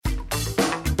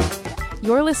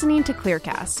You're listening to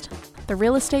Clearcast, the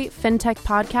real estate fintech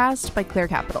podcast by Clear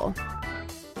Capital.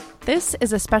 This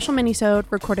is a special minisode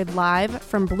recorded live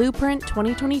from Blueprint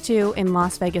 2022 in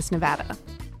Las Vegas, Nevada.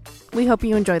 We hope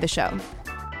you enjoy the show.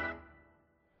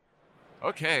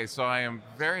 Okay, so I am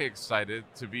very excited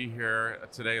to be here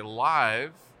today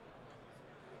live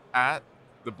at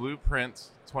the Blueprint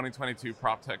 2022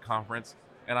 PropTech Conference,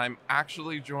 and I'm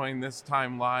actually joined this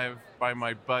time live by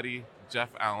my buddy Jeff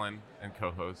Allen and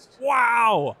co-host.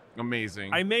 Wow!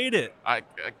 Amazing. I made it.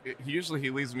 Usually he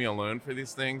leaves me alone for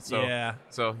these things, so Yeah.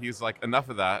 So he's like, enough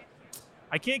of that.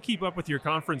 I can't keep up with your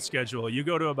conference schedule. You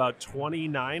go to about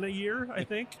 29 a year, I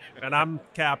think, and I'm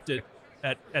capped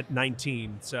at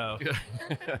 19. So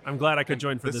I'm glad I could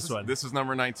join for this one. This is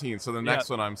number 19, so the next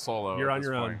one I'm solo. You're at on this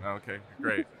your point. own. Okay,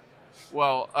 great.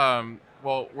 Well,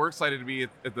 we're excited to be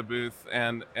at the booth,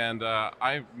 and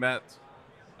I met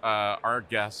our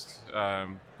guest,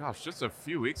 just a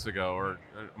few weeks ago or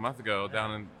a month ago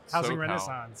down in Housing SoCal.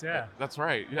 Renaissance, yeah. That's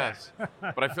right, yes.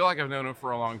 But I feel like I've known him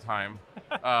for a long time.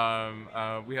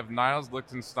 We have Niles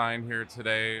Lichtenstein here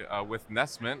today with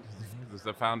Nestment. He's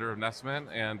the founder of Nestment,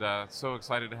 and so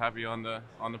excited to have you on the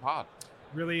pod.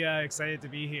 Really excited to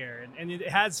be here. And it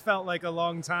has felt like a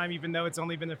long time, even though it's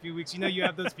only been a few weeks. You know, you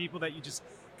have those people that you just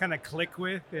kind of click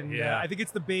with. And I think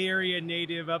it's the Bay Area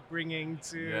native upbringing,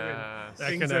 too. Yes.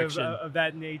 And things of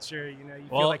that nature. You know, you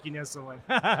feel like you know someone.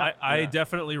 I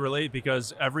definitely relate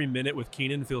because every minute with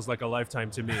Keenan feels like a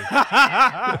lifetime to me.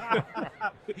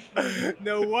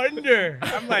 No wonder.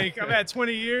 I'm at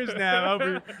 20 years now,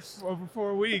 over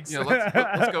 4 weeks. You know,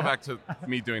 let's go back to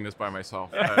me doing this by myself.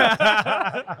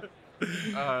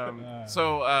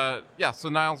 So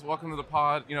Niles, welcome to the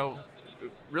pod. You know,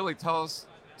 really tell us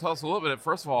a little bit,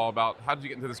 first of all, about how did you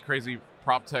get into this crazy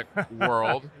prop tech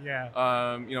world?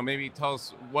 Yeah. Maybe tell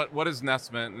us what is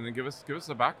Nestment, and then give us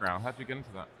a background. How did you get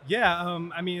into that? Yeah.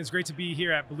 It's great to be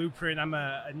here at Blueprint. I'm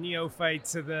a neophyte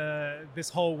to this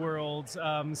whole world,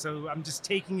 so I'm just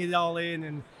taking it all in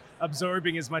and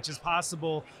absorbing as much as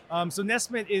possible. So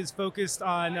Nestment is focused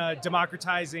on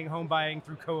democratizing home buying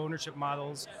through co-ownership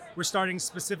models. We're starting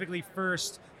specifically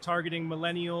first targeting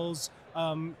millennials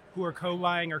who are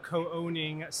co-buying or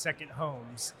co-owning second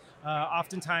homes.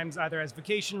 Oftentimes either as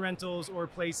vacation rentals or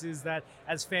places that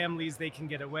as families they can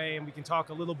get away. And we can talk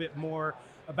a little bit more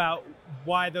about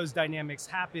why those dynamics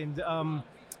happened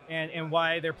and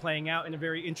why they're playing out in a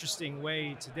very interesting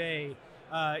way today,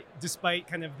 despite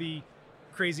kind of the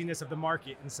craziness of the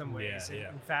market in some ways. Yeah.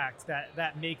 In fact,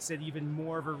 that makes it even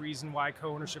more of a reason why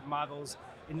co-ownership models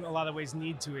in a lot of ways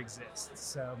need to exist.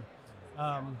 So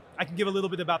I can give a little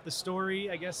bit about the story,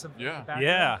 I guess. Of the background.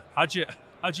 Yeah.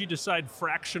 How'd you decide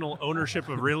fractional ownership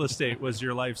of real estate was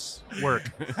your life's work?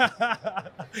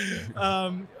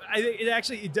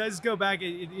 It does go back.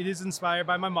 It is inspired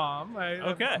by my mom.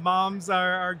 Okay. Moms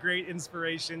are great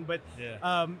inspiration, but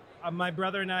Yeah. My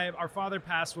brother and I, our father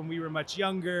passed when we were much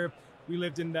younger. We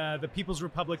lived in the People's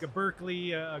Republic of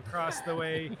Berkeley, across the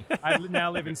way. I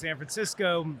now live in San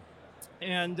Francisco,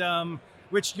 and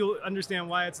which you'll understand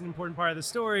why it's an important part of the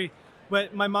story.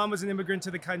 But my mom was an immigrant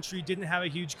to the country, didn't have a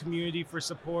huge community for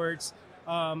support,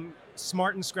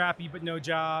 smart and scrappy, but no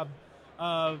job.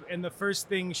 And the first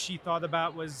thing she thought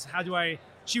about was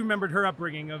she remembered her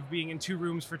upbringing of being in 2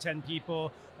 rooms for 10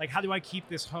 people. Like, how do I keep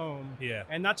this home? Yeah.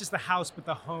 And not just the house, but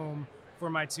the home for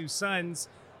my 2 sons.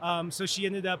 So she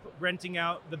ended up renting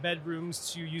out the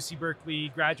bedrooms to UC Berkeley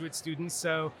graduate students.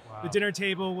 So The dinner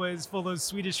table was full of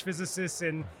Swedish physicists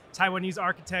and Taiwanese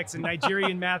architects and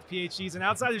Nigerian math PhDs. And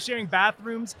outside of sharing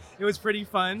bathrooms, it was pretty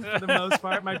fun for the most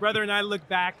part. My brother and I look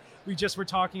back, we just were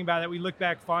talking about it, we look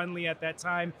back fondly at that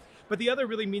time. But the other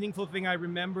really meaningful thing I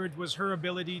remembered was her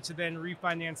ability to then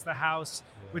refinance the house,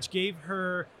 which gave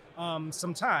her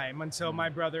some time until my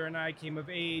brother and I came of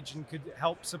age and could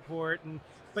help support.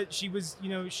 But she was,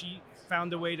 she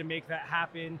found a way to make that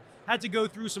happen. Had to go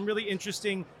through some really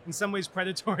interesting, in some ways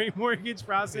predatory mortgage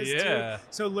process too.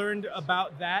 So learned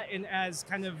about that. And as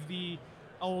kind of the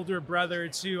older brother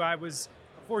too, I was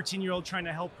a 14-year-old trying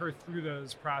to help her through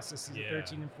those processes, a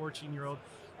 13 and 14-year-old.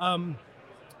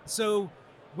 So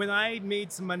when I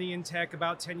made some money in tech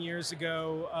about 10 years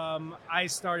ago, I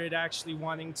started actually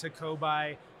wanting to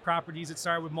co-buy properties. It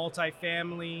started with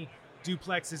multifamily,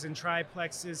 duplexes and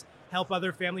triplexes, help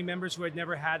other family members who had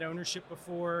never had ownership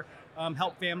before,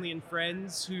 help family and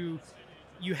friends who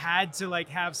you had to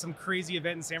have some crazy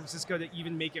event in San Francisco to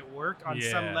even make it work on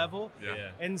some level. Yeah.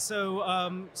 And so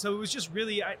it was just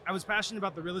really, I was passionate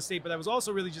about the real estate, but I was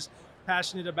also really just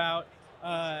passionate about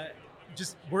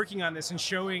just working on this and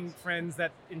showing friends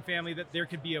that in family that there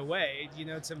could be a way,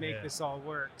 to make this all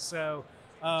work. So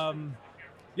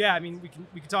yeah, I mean,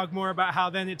 we can talk more about how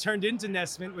then it turned into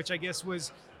Nestment, which I guess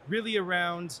was really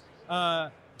around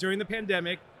during the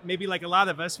pandemic. Maybe like a lot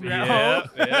of us, we were at home.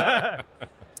 Yeah.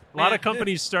 A lot of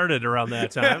companies started around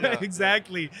that time.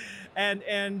 Exactly,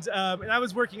 and I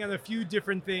was working on a few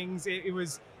different things. It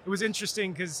was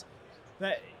interesting because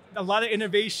a lot of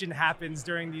innovation happens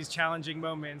during these challenging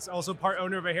moments. Also, part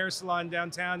owner of a hair salon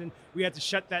downtown, and we had to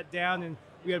shut that down. And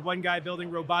we had one guy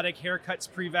building robotic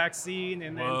haircuts pre-vaccine,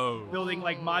 and then building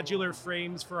like modular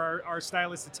frames for our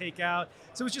stylists to take out.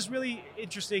 So it was just really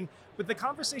interesting. But the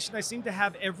conversation I seemed to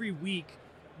have every week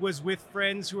was with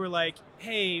friends who were like,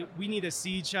 hey, we need to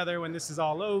see each other when this is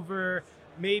all over.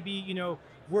 Maybe, you know,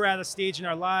 we're at a stage in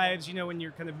our lives, you know, when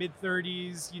you're kind of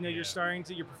mid-30s, you know, you're starting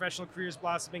to, your professional career is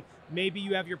blossoming. Maybe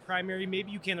you have your primary,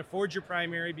 maybe you can't afford your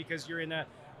primary because you're in a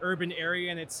urban area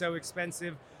and it's so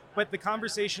expensive. But the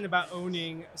conversation about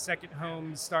owning second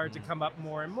homes started to come up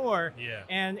more and more. Yeah.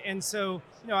 And so,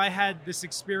 you know, I had this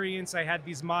experience, I had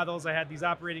these models, I had these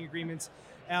operating agreements,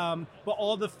 but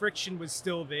all the friction was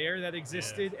still there that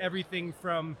existed. Yeah. Everything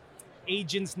from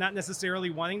agents not necessarily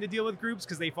wanting to deal with groups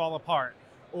because they fall apart,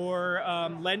 or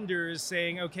lenders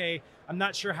saying, okay, I'm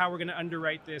not sure how we're going to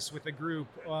underwrite this with a group,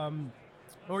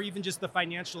 or even just the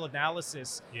financial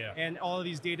analysis and all of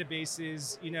these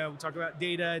databases, you know, we talk about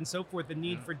data and so forth, the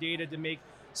need for data to make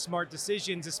smart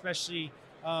decisions, especially,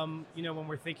 you know, when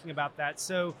we're thinking about that.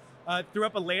 So threw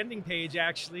up a landing page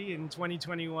actually in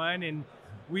 2021, and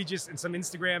and some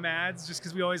Instagram ads, just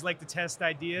because we always like to test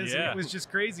ideas. And it was just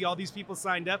crazy. All these people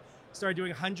signed up, started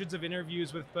doing hundreds of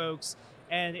interviews with folks.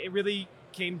 And it really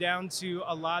came down to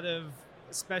a lot of,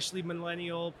 especially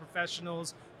millennial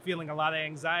professionals, feeling a lot of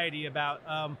anxiety about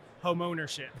home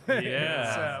ownership.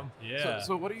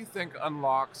 So what do you think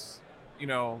unlocks, you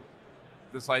know,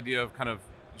 this idea of kind of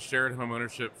shared home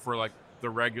ownership for like the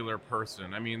regular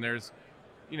person? I mean, there's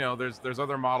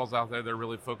other models out there that are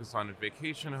really focused on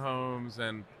vacation homes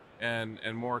and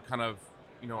more kind of,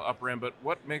 you know, upper end. But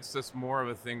what makes this more of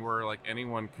a thing where like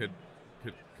anyone could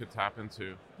tap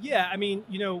into? Yeah, I mean,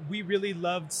 you know, we really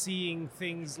loved seeing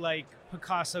things like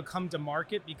Pacaso come to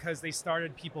market because they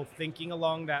started people thinking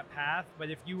along that path.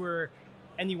 But if you were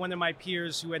any one of my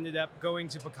peers who ended up going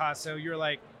to Pacaso, you're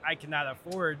like, I cannot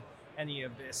afford any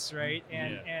of this, right?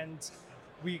 And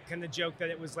we kind of joke that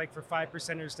it was like for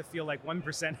 5%ers to feel like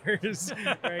 1%ers,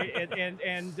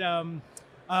 right?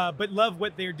 But love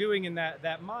what they're doing in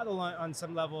that model on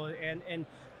some level.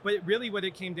 But really what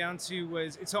it came down to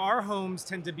was, so our homes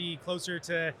tend to be closer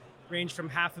to range from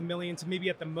 $500,000 to maybe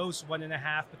at the most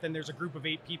 1.5, but then there's a group of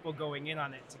 8 people going in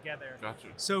on it together. Gotcha.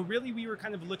 So really we were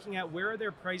kind of looking at where are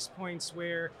there price points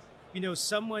where, you know,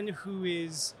 someone who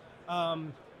is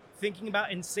thinking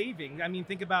about and saving, I mean,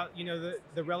 think about, you know,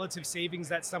 the relative savings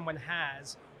that someone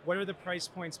has. What are the price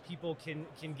points people can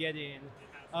get in?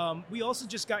 We also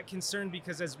just got concerned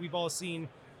because, as we've all seen,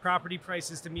 property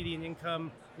prices to median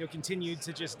income, you know, continued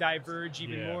to just diverge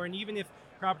even more. And even if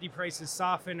property prices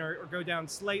soften or go down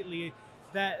slightly,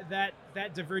 that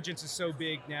divergence is so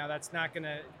big now that's not going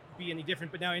to be any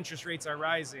different. But now interest rates are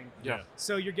rising. Yeah.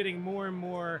 So you're getting more and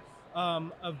more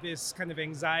of this kind of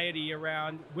anxiety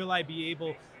around, will I be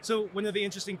able? So one of the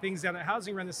interesting things down at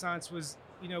Housing Renaissance was,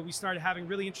 you know, we started having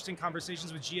really interesting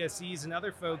conversations with GSEs and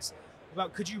other folks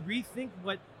about, could you rethink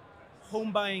what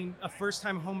home buying, a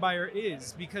first-time home buyer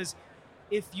is? Because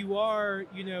if you are,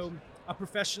 you know, a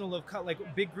professional of color, like a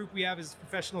big group we have is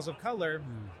professionals of color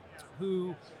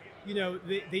who, you know,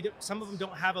 they some of them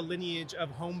don't have a lineage of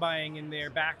home buying in their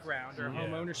background or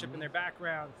home ownership in their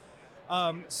background.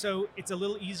 So it's a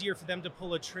little easier for them to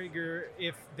pull a trigger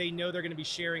if they know they're going to be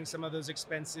sharing some of those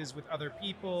expenses with other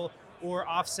people or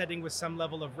offsetting with some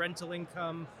level of rental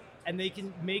income. And they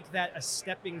can make that a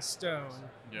stepping stone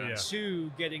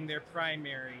to getting their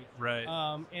primary. Right.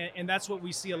 And that's what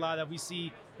we see a lot of. We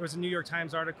see, there was a New York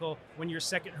Times article, when your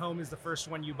second home is the first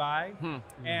one you buy.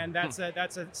 And that's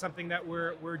something that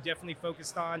we're definitely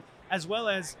focused on, as well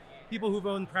as people who've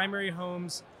owned primary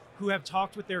homes who have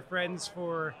talked with their friends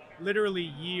for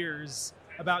literally years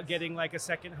about getting like a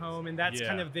second home, and that's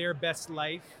kind of their best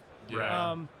life.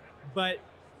 But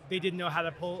they didn't know how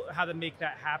to make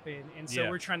that happen. And so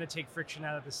we're trying to take friction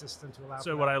out of the system to allow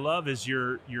So what I love is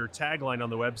your tagline on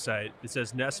the website. It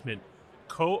says Nestment,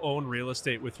 co-own real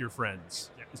estate with your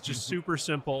friends. It's just super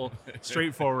simple,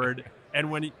 straightforward.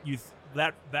 And when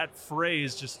that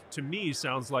phrase just, to me,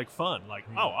 sounds like fun. Like,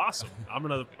 oh, awesome. I'm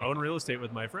going to own real estate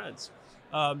with my friends.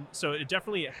 So it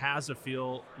definitely has a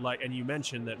feel like, and you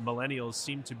mentioned that millennials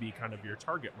seem to be kind of your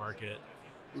target market.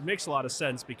 It makes a lot of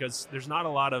sense because there's not a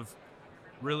lot of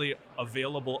really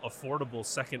available, affordable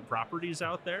second properties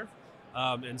out there.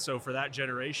 And so for that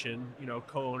generation,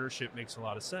 co-ownership makes a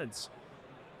lot of sense.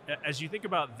 As you think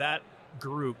about that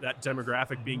group, that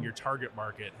demographic being your target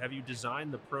market, have you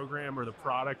designed the program or the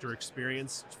product or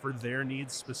experience for their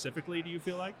needs specifically, do you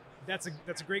feel like? That's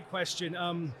a great question.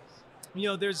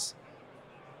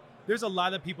 There's a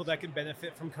lot of people that can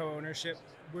benefit from co-ownership.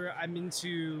 Where I'm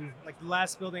into, like, the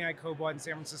last building I co-bought in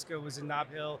San Francisco was in Nob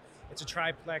Hill. It's a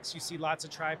triplex. You see lots of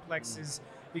triplexes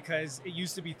because it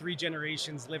used to be 3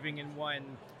 generations living in one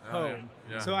home.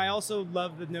 Yeah. So I also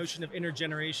love the notion of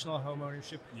intergenerational home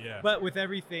ownership. Yeah. But with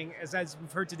everything, as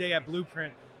we've heard today at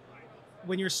Blueprint,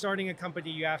 when you're starting a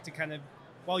company, you have to kind of,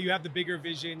 while you have the bigger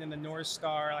vision and the North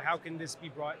Star, like, how can this be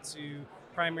brought to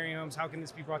primary homes? How can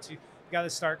this be brought to, you got to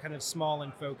start kind of small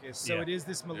and focused. So it is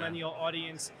this millennial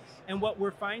audience. And what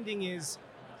we're finding is,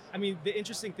 the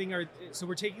interesting thing so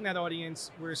we're taking that audience,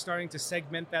 we're starting to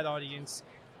segment that audience.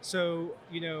 So,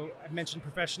 I mentioned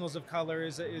professionals of color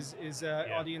is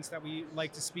an audience that we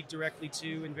like to speak directly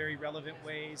to in very relevant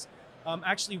ways.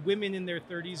 Actually, women in their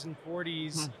 30s and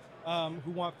 40s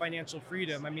who want financial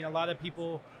freedom. A lot of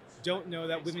people don't know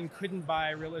that women couldn't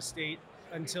buy real estate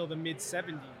until the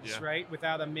mid-70s, right,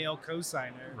 without a male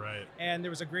co-signer. Right. And there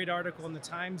was a great article in the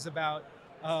Times about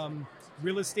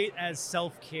real estate as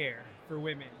self-care for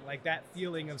women, like that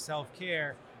feeling of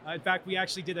self-care. In fact, we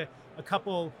actually did a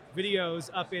couple videos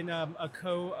up in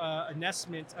a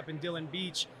nestment up in Dillon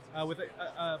Beach with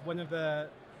one of the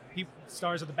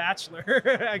stars of The Bachelor,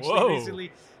 actually,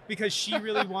 recently, because she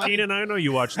really wanted... Keenan, I know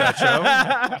you watch that show.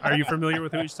 Are you familiar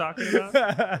with who he's talking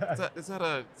about? Is that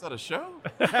a show?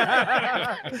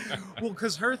 Well,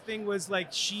 because her thing was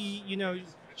like she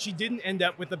didn't end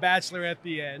up with The Bachelor at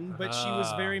the end, but she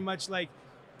was very much like,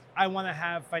 I want to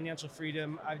have financial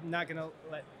freedom. I'm not going to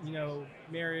let,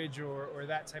 marriage or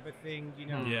that type of thing,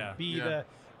 be the...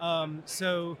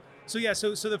 So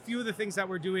the few of the things that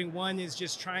we're doing, one is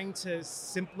just trying to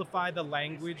simplify the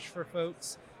language for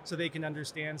folks so they can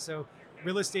understand. So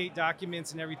real estate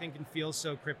documents and everything can feel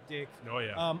so cryptic. Oh,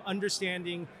 yeah.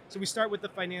 Understanding. So we start with the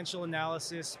financial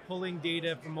analysis, pulling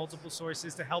data from multiple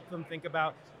sources to help them think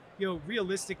about,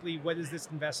 realistically, what is this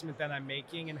investment that I'm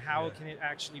making and how can it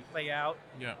actually play out?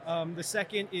 Yeah. The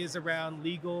second is around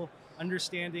legal,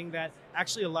 understanding that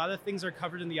actually a lot of things are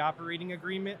covered in the operating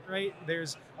agreement, right?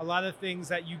 There's a lot of things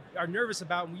that you are nervous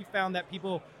about, and we found that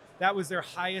people, that was their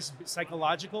highest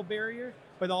psychological barrier,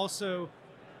 but also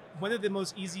one of the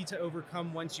most easy to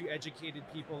overcome once you educated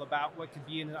people about what could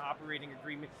be in an operating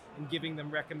agreement and giving them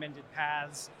recommended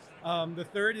paths. The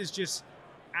third is just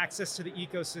access to the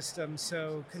ecosystem,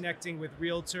 so connecting with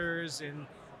realtors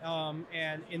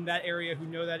and in that area who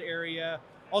know that area.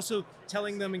 Also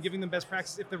telling them and giving them best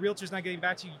practice. If the realtor's not getting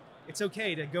back to you, it's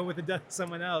okay to go with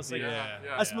someone else. Like,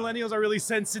 us millennials are really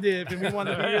sensitive and we want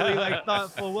to be really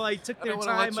thoughtful. Well, I took their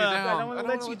time up. I don't want to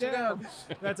let you down.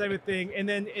 That type of thing. And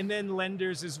then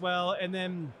lenders as well. And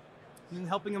then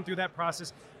helping them through that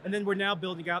process. And then we're now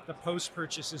building out the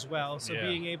post-purchase as well. So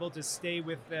being able to stay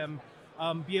with them,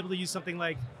 be able to use something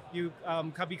like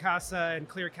Cubby Casa and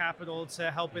Clear Capital to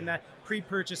help in that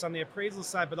pre-purchase on the appraisal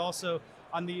side, but also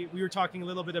we were talking a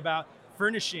little bit about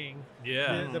furnishing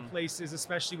the places,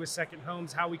 especially with second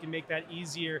homes, how we can make that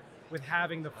easier with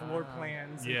having the floor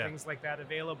plans and things like that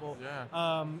available.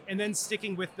 And then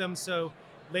sticking with them, so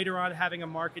later on having a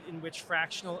market in which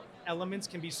fractional elements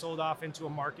can be sold off into a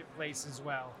marketplace as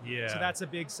well. So that's a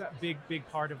big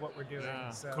part of what we're doing.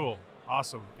 So. Cool.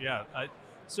 Awesome. Yeah.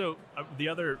 So the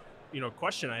other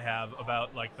question I have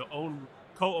about like the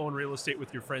co-own real estate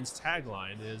with your friends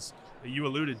tagline is, you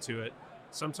alluded to it,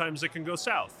 sometimes it can go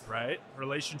south, right?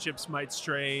 Relationships might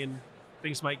strain,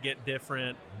 things might get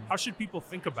different. How should people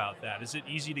think about that? Is it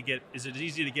easy to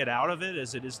get out of it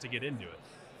as it is to get into it?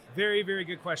 Very, very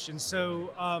good question.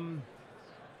 So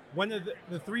one of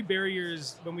the 3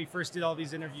 barriers when we first did all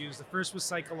these interviews, the first was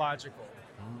psychological.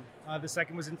 The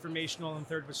second was informational, and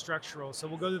third was structural. So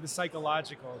we'll go to the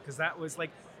psychological, because that was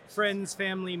like friends,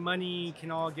 family, money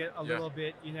can all get a little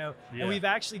bit, And we've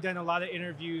actually done a lot of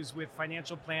interviews with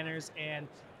financial planners and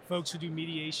folks who do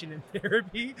mediation and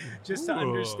therapy just to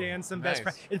understand some best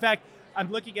practices. In fact,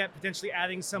 I'm looking at potentially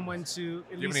adding someone to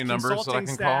at least consulting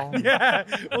staff. Yeah,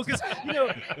 well, because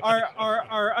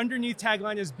our underneath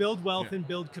tagline is build wealth and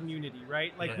build community,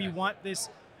 right? Like we want this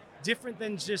different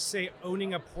than just say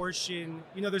owning a portion.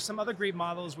 There's some other great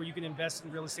models where you can invest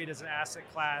in real estate as an asset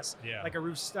class, like a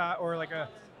rooftop or like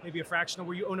maybe a fractional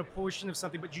where you own a portion of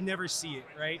something, but you never see it,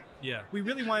 right? Yeah. We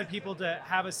really wanted people to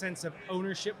have a sense of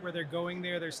ownership where they're going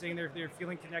there, they're staying there, they're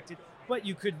feeling connected, but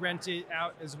you could rent it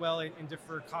out as well and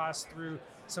defer costs through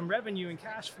some revenue and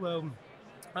cash flow.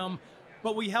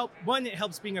 But it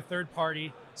helps being a third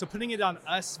party. So putting it on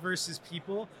us versus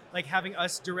people, like having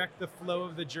us direct the flow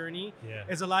of the journey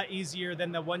is a lot easier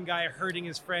than the one guy hurting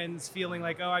his friends, feeling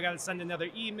like, oh, I got to send another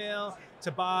email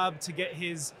to Bob to get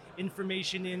his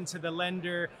information into the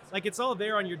lender. Like, it's all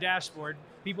there on your dashboard.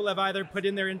 People have either put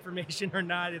in their information or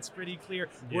not. It's pretty clear.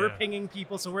 We're pinging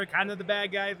people, so we're kind of the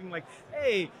bad guy, being like,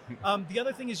 hey. The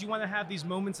other thing is you want to have these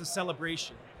moments of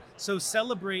celebration. So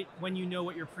celebrate when you know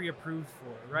what you're pre-approved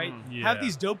for, right? Have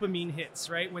these dopamine hits,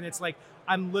 right? When it's like,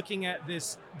 I'm looking at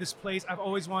this place. I've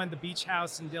always wanted the beach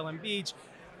house in Dillon Beach.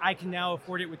 I can now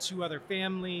afford it with 2 other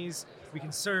families. We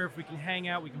can surf, we can hang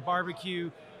out, we can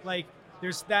barbecue. Like,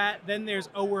 there's that. Then there's,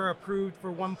 oh, we're approved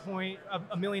for $1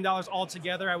 million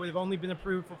altogether. I would have only been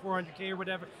approved for $400K or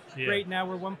whatever. Great, now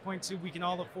we're 1.2. We can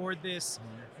all afford this.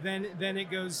 Then it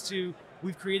goes to,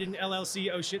 we've created an LLC.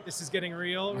 Oh shit, this is getting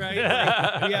real, right?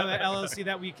 Like, we have an LLC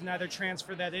that we can either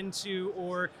transfer that into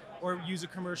or use a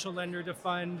commercial lender to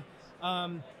fund.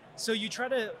 So you try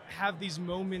to have these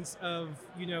moments of,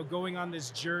 going on this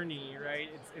journey, right?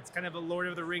 It's kind of a Lord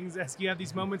of the Rings-esque. You have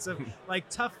these moments of like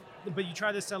tough, but you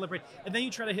try to celebrate. And then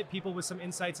you try to hit people with some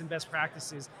insights and best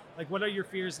practices. Like, what are your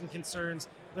fears and concerns?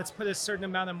 Let's put a certain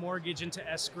amount of mortgage into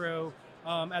escrow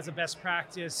as a best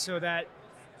practice so that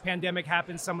pandemic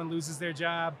happens, someone loses their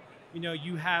job,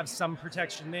 you have some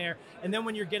protection there. And then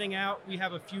when you're getting out, we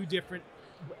have a few different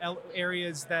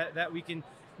areas that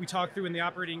we talk through in the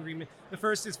operating agreement. The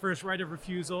first is first right of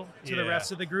refusal to the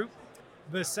rest of the group.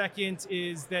 The second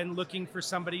is then looking for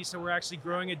somebody. So we're actually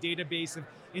growing a database of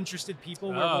interested people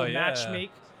where we'll match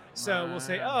make. So we'll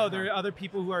say, there are other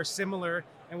people who are similar,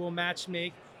 and we'll match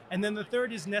make. And then the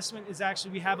third is Nestment is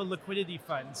actually, we have a liquidity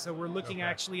fund. So we're looking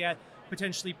actually at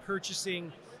potentially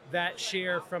purchasing that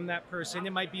share from that person.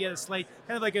 It might be at a slight,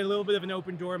 kind of like a little bit of an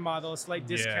open door model, a slight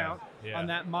discount on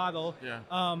that model.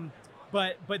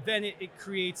 But then it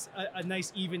creates a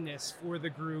nice evenness for the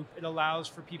group. It allows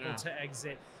for people to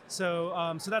exit.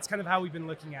 So that's kind of how we've been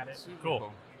looking at it.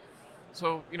 Cool.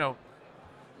 So,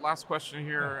 last question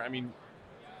here. I mean,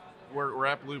 we're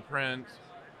at Blueprint.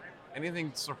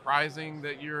 Anything surprising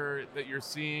that you're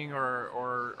seeing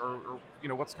or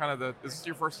what's kind of this is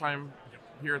your first time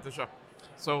here at the show?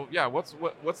 So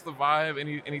what's the vibe?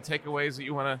 Any takeaways that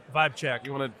you want to vibe check?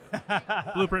 You want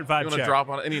to Blueprint vibe check? You want to drop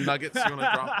on any nuggets? You want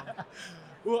to drop on?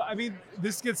 Well, I mean,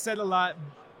 this gets said a lot,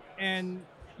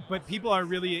 but people are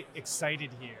really excited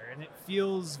here, and it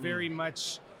feels very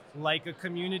much like a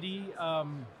community.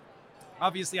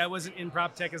 Obviously, I wasn't in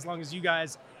PropTech as long as you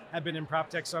guys have been in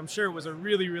PropTech, so I'm sure it was a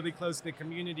really, really close-knit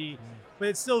community. But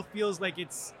it still feels like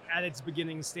it's at its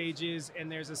beginning stages,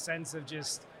 and there's a sense of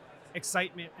just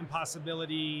excitement and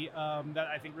possibility that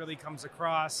I think really comes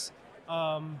across.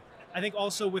 I think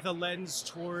also with a lens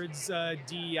towards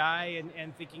DEI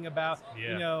and thinking about,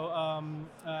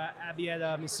 Abby at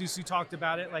Misusu talked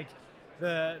about it, like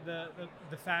the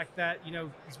fact that,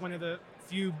 he's one of the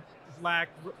few Black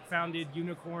founded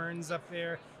unicorns up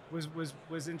there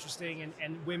was interesting,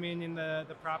 and women in the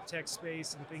PropTech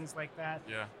space and things like that.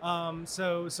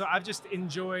 So I've just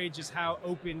enjoyed just how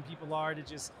open people are to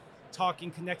just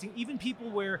talking, connecting, even people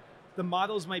where the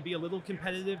models might be a little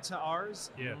competitive to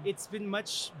ours. It's been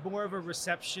much more of a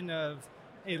reception of,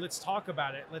 hey, let's talk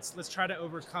about it. Let's try to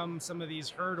overcome some of these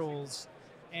hurdles,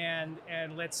 and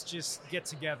let's just get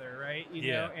together, right?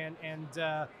 You know,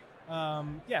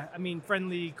 I mean,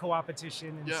 friendly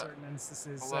co-opetition in certain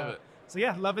instances. I love it. So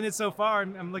loving it so far.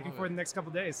 I'm looking forward to the next couple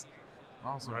of days.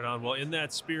 Awesome. Right on. Well, in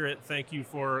that spirit, thank you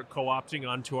for co-opting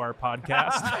onto our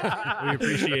podcast. We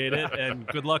appreciate it, and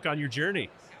good luck on your journey.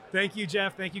 Thank you,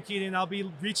 Jeff. Thank you, Keenan. I'll be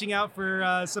reaching out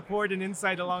for support and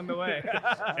insight along the way.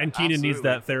 And Keenan needs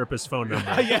that therapist phone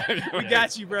number. We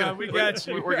got you, bro. We got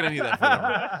you. We're going to need that phone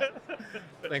number.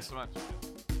 Thanks so much.